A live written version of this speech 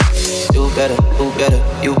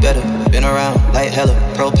you better. Been around like hella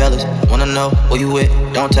propellers. Wanna know who you with?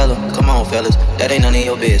 Don't tell them. Come on, fellas, that ain't none of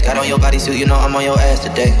your biz. Got on your bodysuit, you know I'm on your ass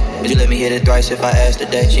today. Would you let me hit it thrice if I asked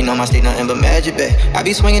today? She know my state nothing but magic, babe. I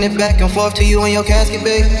be swinging it back and forth to you in your casket,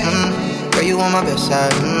 babe. Girl, you on my best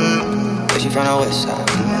side. Girl, she from the west side.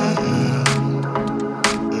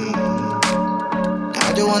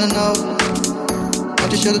 I just wanna know,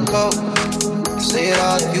 don't you sugarcoat. Say it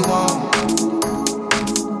all if you want.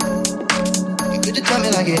 Could you tell me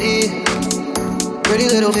like it is? Pretty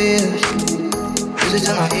little fish, use it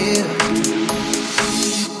to my ear.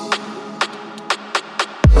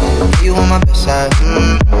 You on my best side,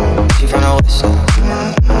 she from the west side.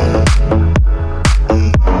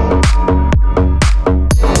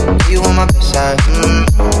 You on my best side,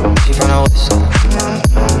 she from the west side.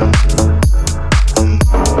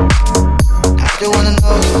 I just wanna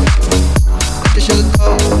know, the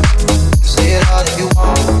sugarcoat. Say it all if you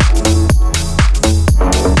want.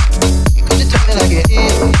 Like it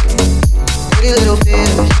is, pretty little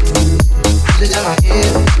fish, use it to my ear.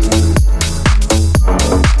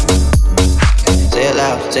 Say it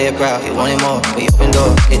loud, say it proud, you want it more. We open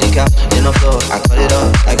door, hit the couch, then the floor. I cut it off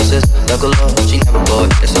like a sister, love galore. She never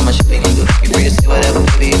bored, there's so much we can do. You free to say whatever,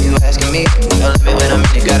 baby, if you asking me. No limit when I'm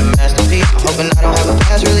in it, got a masterpiece. I'm hoping I don't have a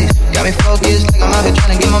fast release. Got me focused like I'm out here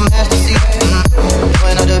trying to get my master seat.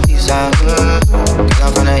 Going up the beat side, cause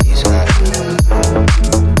I'm from the east side.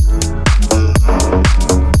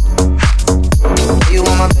 You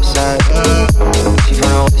on my best side, she from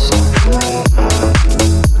the west side.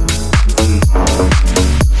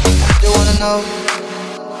 I just wanna know,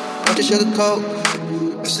 don't you sugarcoat.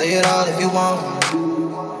 Say it all if you want.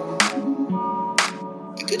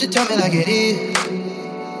 Could you tell me like it is?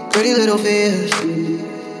 Pretty little fish,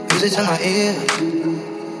 use it to my ear.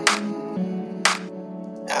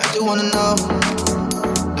 I just wanna know,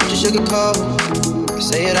 don't you sugarcoat.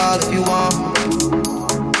 Say it all if you want.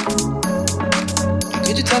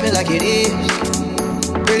 Could you tell me like it is?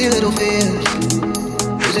 Pretty little fish,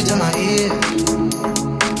 use it to my ear.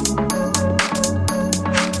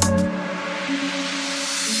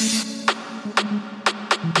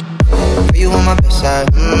 You on my best side,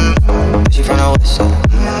 she from the west side.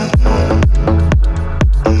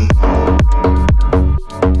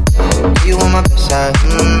 You on my best side,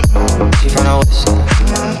 she from the west side.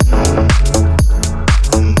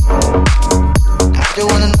 I just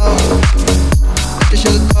wanna know, the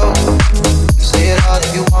sugarcoat. Say it all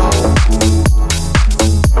if you want.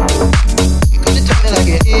 You could just tell me like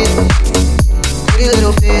it is. Pretty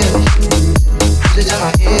little fish, use it to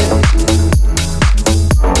my ear. You on my best side, she from the west side. You on my best side,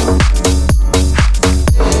 she from the west side. I just wanna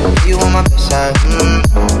know, don't you sugarcoat. Say it all if you want. You could just tell me like it is. Pretty little fish, use it to my ear. You on my best side,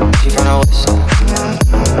 she from the west side. You on my best side, she from the west side. I just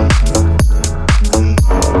wanna know, don't you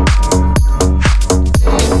sugarcoat. Say it all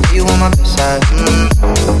if you want. You could just tell me like it is. Pretty little fish, use it to my ear. You on my best side, she from the west side. You on my best side,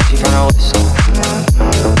 she from the west side.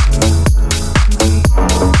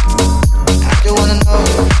 I just wanna know,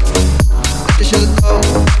 the sugarcoat.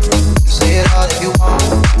 Say it all if you want.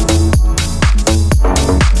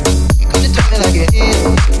 You could just tell me like it is.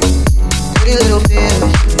 Pretty little fish,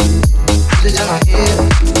 use it to my ear.